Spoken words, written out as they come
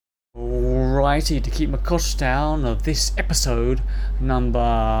Alrighty, to keep my costs down, of this episode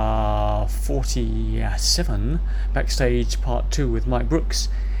number 47, Backstage Part 2 with Mike Brooks,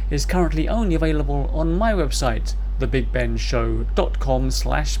 is currently only available on my website,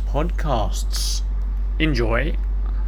 thebigbenshow.com/podcasts. Enjoy!